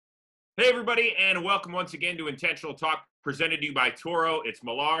Hey, everybody, and welcome once again to Intentional Talk, presented to you by Toro. It's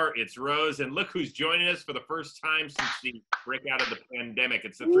Millar, it's Rose, and look who's joining us for the first time since the breakout of the pandemic.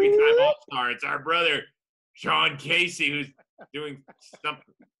 It's the three-time All-Star. It's our brother, Sean Casey, who's doing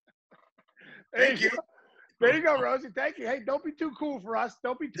something. Thank you. There you go, Rosie. Thank you. Hey, don't be too cool for us.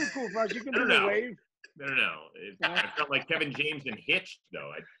 Don't be too cool for us. You can do the wave. No. I felt like Kevin James and Hitch, though.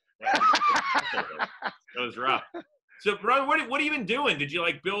 That was rough. So, brother, what have you been doing? Did you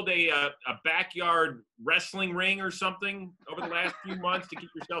build a backyard wrestling ring or something over the last few months to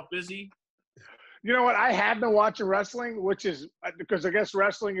keep yourself busy? You know what? I have been watching wrestling, which is because I guess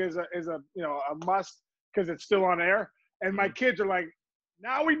wrestling is a must because it's still on air. And my kids are like,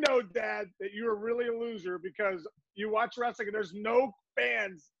 now we know, Dad, that you're really a loser because you watch wrestling and there's no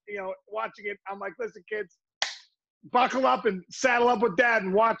fans, watching it. I'm like, listen, kids, buckle up and saddle up with Dad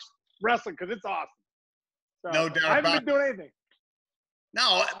and watch wrestling because it's awesome. So, no doubt I haven't been doing anything.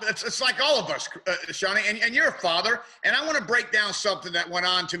 No, it's like all of us, Shawnee, and you're a father, and I want to break down something that went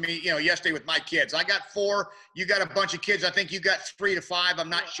on to me, yesterday with my kids. I got 4. You got a bunch of kids. I think you got 3 to 5. I'm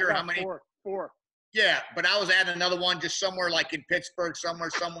not sure how many. 4. Yeah, but I was adding another one just somewhere like in Pittsburgh,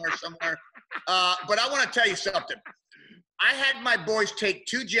 somewhere. But I want to tell you something. I had my boys take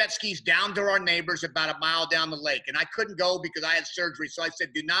 2 jet skis down to our neighbors about a mile down the lake, and I couldn't go because I had surgery. So I said,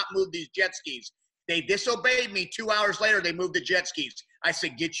 do not move these jet skis. They disobeyed me. 2 hours later, they moved the jet skis. I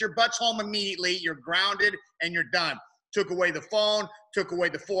said, get your butts home immediately. You're grounded and you're done. Took away the phone, took away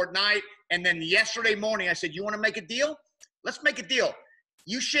the Fortnite. And then yesterday morning, I said, you want to make a deal? Let's make a deal.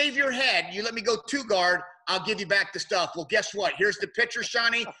 You shave your head. You let me go 2 guard. I'll give you back the stuff. Well, guess what? Here's the picture,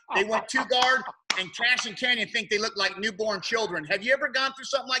 Shawnee. They went 2 guard, and Cash and Canyon think they look like newborn children. Have you ever gone through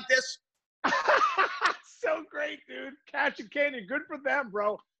something like this? So great, dude. Cash and Canyon, good for them,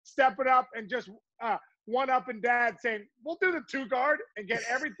 bro. Stepping up and just one up and Dad saying, we'll do the 2 guard and get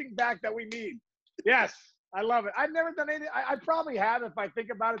everything back that we need. Yes, I love it. I've never done anything. I probably have, if I think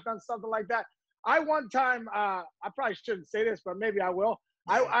about it, done something like that. I one time, I probably shouldn't say this, but maybe I will.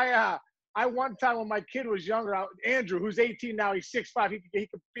 I one time when my kid was younger, Andrew, who's 18 now, he's 6'5", he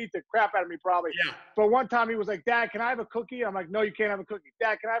could beat the crap out of me probably. Yeah. But one time he was like, Dad, can I have a cookie? I'm like, no, you can't have a cookie.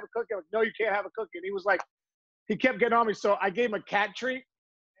 Dad, can I have a cookie? I'm like, no, you can't have a cookie. And he was like, he kept getting on me. So I gave him a cat treat.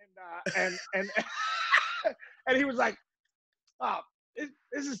 And he was like, oh,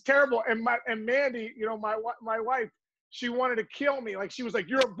 this is terrible. And Mandy, my wife, she wanted to kill me. Like, she was like,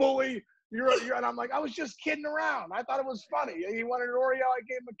 you're a bully. And I'm like, I was just kidding around. I thought it was funny. He wanted an Oreo. I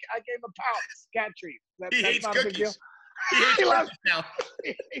gave him a pounce cat treat. He hates not a big deal. cookies. He loves now.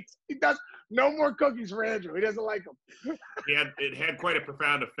 He does no more cookies for Andrew. He doesn't like them. It had quite a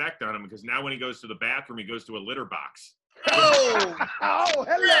profound effect on him because now when he goes to the bathroom, he goes to a litter box. Oh,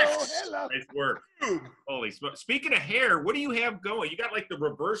 hello. Nice work. Holy smoke. Speaking of hair, what do you have going? You got the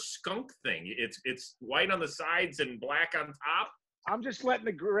reverse skunk thing. It's white on the sides and black on top. I'm just letting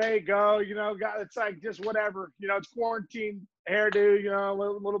the gray go, it's like just whatever, it's quarantine hairdo, a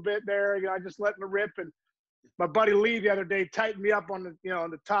little bit there, I just letting it rip. And my buddy Lee the other day tightened me up on the,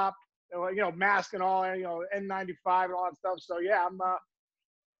 on the top, mask and all, N95 and all that stuff. So yeah,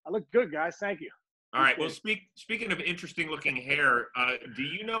 I look good, guys. Thank you. All right. Well, speaking of interesting looking hair, do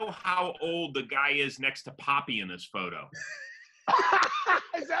you know how old the guy is next to Poppy in this photo?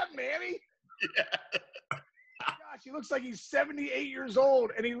 Is that Manny? Yeah. Gosh, he looks like he's 78 years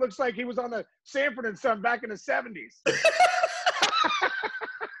old, and he looks like he was on the Sanford and Son back in the 70s.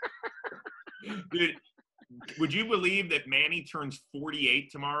 Dude, would you believe that Manny turns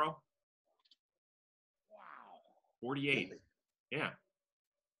 48 tomorrow? Wow. 48. Yeah.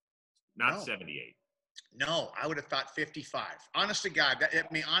 Not 78. No, I would have thought 55. Honest to God,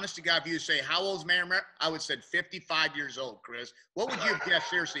 if you say, how old's Manny, I would have said 55 years old, Chris. What would you have guessed,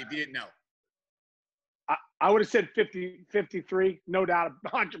 seriously, if you didn't know? I would have said 50, 53, no doubt,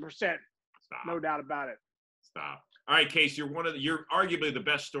 100%. Stop. No doubt about it. Stop. All right, Case, you're arguably the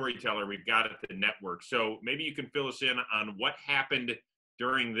best storyteller we've got at the network. So maybe you can fill us in on what happened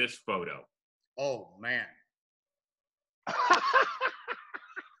during this photo. Oh, man.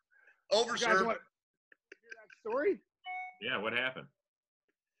 Over, sir. Hear that story? Yeah, what happened?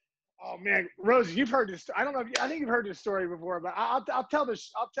 Oh man, Rosie, you've heard this. I don't know. I think you've heard this story before, but I'll tell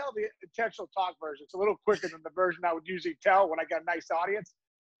this. I'll tell the intentional talk version. It's a little quicker than the version I would usually tell when I got a nice audience.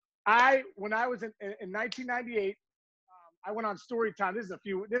 When I was in 1998, I went on story time. This is a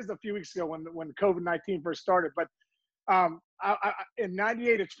few weeks ago when COVID-19 first started. But in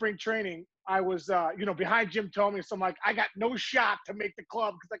 '98 at spring training, I was behind Jim Thome. So I'm like, I got no shot to make the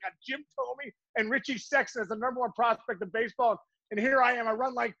club because I got Jim Thome and Richie Sexton as the #1 prospect of baseball. And here I am, I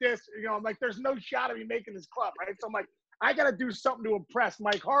run like this, I'm like, there's no shot of me making this club, right? So I'm like, I got to do something to impress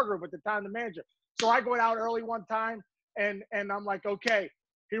Mike Hargrove at the time, the manager. So I go out early one time, and I'm like, okay,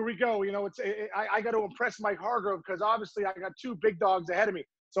 here we go. You know, I got to impress Mike Hargrove because obviously I got two big dogs ahead of me.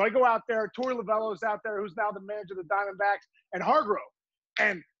 So I go out there. Tori Lavello's out there, who's now the manager of the Diamondbacks, and Hargrove.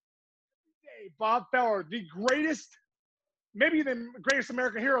 And hey, Bob Feller, the greatest, maybe the greatest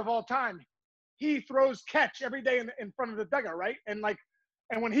American hero of all time. He throws catch every day in front of the dugout, right? And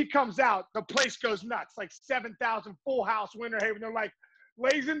when he comes out, the place goes nuts. Like 7,000 full house, Winter Haven. They're like,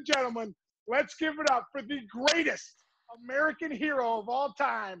 ladies and gentlemen, let's give it up for the greatest American hero of all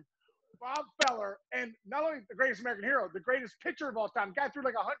time, Bob Feller. And not only the greatest American hero, the greatest pitcher of all time. Guy threw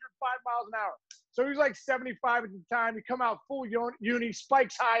like 105 miles an hour. So he was like 75 at the time. He come out full uni,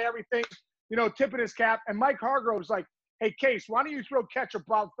 spikes high, everything, you know, tipping his cap. And Mike Hargrove's like, hey, Case, why don't you throw catch at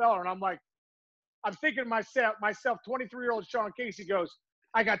Bob Feller? And I'm like, I'm thinking to myself, 23-year-old Sean Casey goes,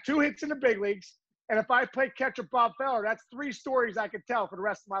 I got 2 hits in the big leagues, and if I play catcher Bob Feller, that's 3 stories I could tell for the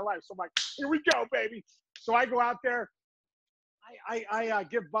rest of my life. So I'm like, here we go, baby. So I go out there. I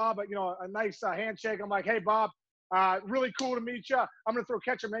give Bob a nice handshake. I'm like, hey, Bob, really cool to meet you. I'm going to throw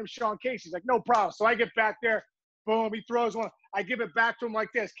catcher. My name's Sean Casey. He's like, no problem. So I get back there. Boom, he throws one. I give it back to him like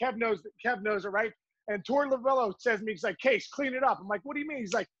this. Kev knows it, right? And Tori Lavello says to me, he's like, Case, clean it up. I'm like, what do you mean?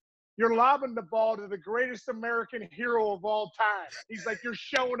 He's like, you're lobbing the ball to the greatest American hero of all time. He's like, you're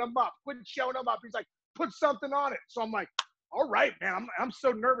showing him up. Quit showing him up. He's like, put something on it. So I'm like, all right, man. I'm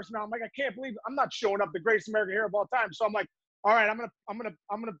so nervous now. I'm like, I can't believe I'm not showing up the greatest American hero of all time. So I'm like, all right, I'm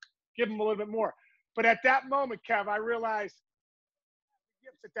gonna give him a little bit more. But at that moment, Kev, I realized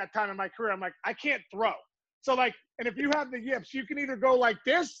yips at that time in my career. I'm like, I can't throw. So like, and if you have the yips, you can either go like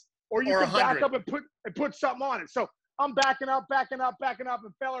this or you can back up and put something on it. So I'm backing up,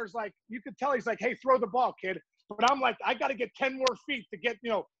 and Feller's like, you can tell he's like, hey, throw the ball, kid. But I'm like, I got to get 10 more feet to get,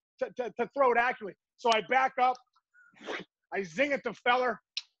 to throw it accurately. So I back up, I zing it to Feller.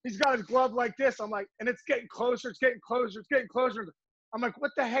 He's got his glove like this. I'm like, and it's getting closer, it's getting closer. I'm like,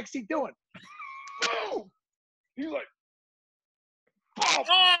 what the heck's he doing? Boom! He's like, oh,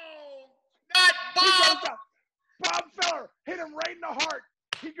 not Bob! Bob Feller hit him right in the heart.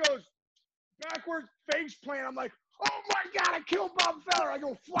 He goes backwards, face plant. I'm like, oh my God, I killed Bob Feller. I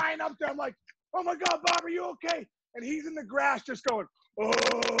go flying up there. I'm like, oh my God, Bob, are you okay? And he's in the grass just going,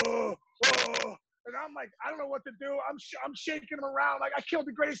 oh. And I'm like, I don't know what to do. I'm shaking him around like I killed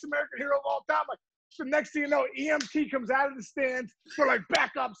the greatest American hero of all time. Like, so next thing you know, EMT comes out of the stands. We're like,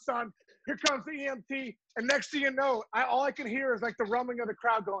 back up, son. Here comes the EMT. And next thing you know, all I can hear is like the rumbling of the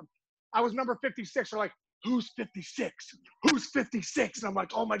crowd going, I was number 56. They're like, who's 56? Who's 56? And I'm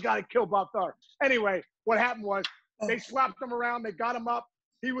like, oh my God, I killed Bob Feller. Anyway, what happened was they slapped him around. They got him up.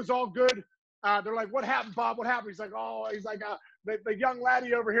 He was all good. They're like, what happened, Bob? What happened? He's like, the young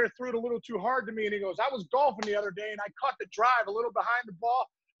laddie over here threw it a little too hard to me. And he goes, I was golfing the other day and I caught the drive a little behind the ball.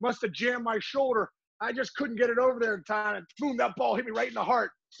 Must have jammed my shoulder. I just couldn't get it over there in time. And boom, that ball hit me right in the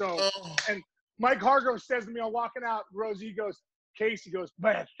heart. So, and Mike Hargrove says to me, I'm walking out, Rosie goes, Casey goes,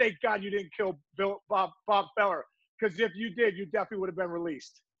 man, thank God you didn't kill Bob Feller. Because if you did, you definitely would have been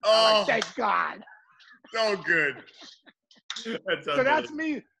released. Like, thank God. So good. So that's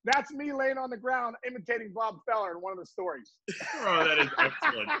me. That's me laying on the ground imitating Bob Feller in one of the stories. Oh, that is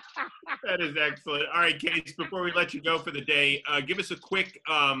excellent. That is excellent. All right, Case, before we let you go for the day, give us a quick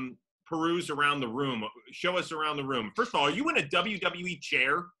peruse around the room. Show us around the room. First of all, are you in a WWE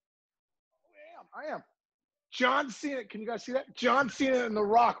chair? I am. John Cena. Can you guys see that? John Cena and The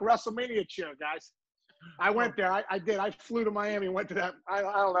Rock WrestleMania chair, guys. I went there. I did. I flew to Miami, went to that. I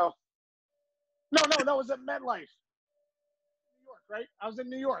don't know. No, it was at MetLife. Right? I was in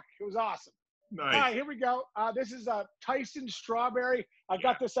New York. It was awesome. Nice. All right, here we go. This is Tyson Strawberry. I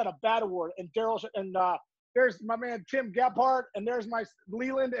got this at a Bat Award. And Daryl, and there's my man Tim Gephardt, and there's my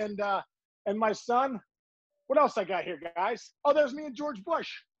Leland and my son. What else I got here, guys? Oh, there's me and George Bush.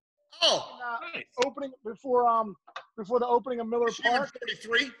 Oh, nice. Opening before the opening of Miller Park.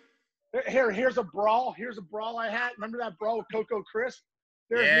 43. Here's a brawl. Here's a brawl I had. Remember that brawl with Coco Crisp?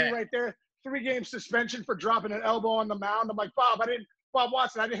 There's me right there. 3-game suspension for dropping an elbow on the mound. I'm like, Bob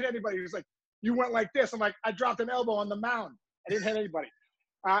Watson, I didn't hit anybody. He was like, you went like this. I'm like, I dropped an elbow on the mound. I didn't hit anybody.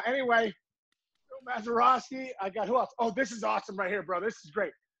 Anyway, Mazeroski. I got who else? Oh, this is awesome right here, bro. This is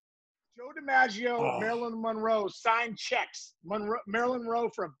great. Joe DiMaggio, Marilyn Monroe signed checks. Marilyn Monroe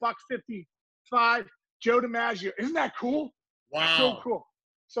for $1.55. Joe DiMaggio. Isn't that cool? Wow. So cool.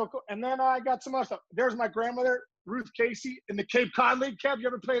 So cool. And then I got some other stuff. There's my grandmother, Ruth Casey, in the Cape Cod League. Kev, you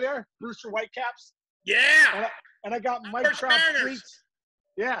ever play there? Brewster Whitecaps. Yeah. And I got Mike Trout's cleats.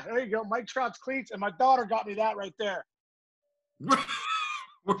 Yeah, there you go. Mike Trout's cleats. And my daughter got me that right there.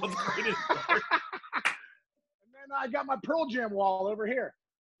 World's greatest. And then And I got my Pearl Jam wall over here.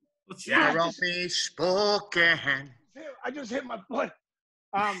 Let's see. Jeremy spoken. I just hit my foot.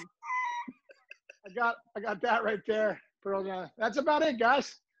 I got that right there. Pearl Jam. That's about it,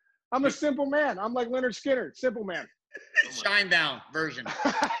 guys. I'm a simple man. I'm like Leonard Skinner, simple man. Shine down version.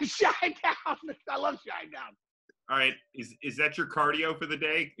 Shine down. I love Shine Down. All right. Is that your cardio for the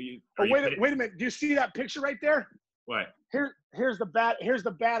day? Wait a minute. Do you see that picture right there? What? Here's the bat. Here's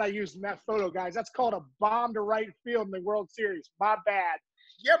the bat I used in that photo, guys. That's called a bomb to right field in the World Series. My bad.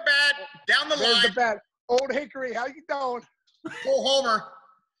 You're bad. Down the There's line. the bat. Old Hickory, how you doing? Full homer.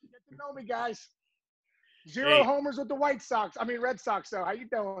 Get to know me, guys. Zero homers with the Red Sox, though. How you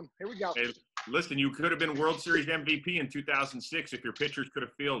doing? Here we go. Hey, listen, you could have been World Series MVP in 2006 if your pitchers could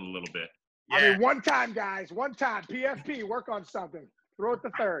have fielded a little bit. Yeah. One time, guys. One time. PFP, work on something. Throw it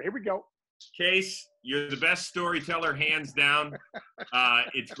to third. Here we go. Case, you're the best storyteller, hands down.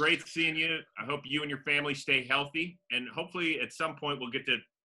 It's great seeing you. I hope you and your family stay healthy. And hopefully at some point we'll get to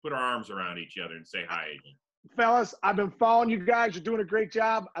put our arms around each other and say hi again. Fellas, I've been following you guys. You're doing a great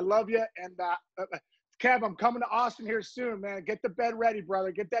job. I love you. And Kev, I'm coming to Austin here soon, man. Get the bed ready,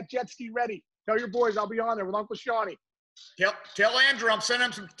 brother. Get that jet ski ready. Tell your boys I'll be on there with Uncle Shawnee. Tell Andrew I'm sending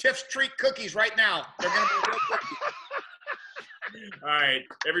him some Tiff's Treat cookies right now. They're going to be real cookies. All right.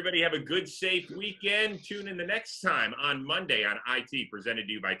 Everybody have a good, safe weekend. Tune in the next time on Monday on IT, presented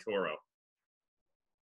to you by Toro.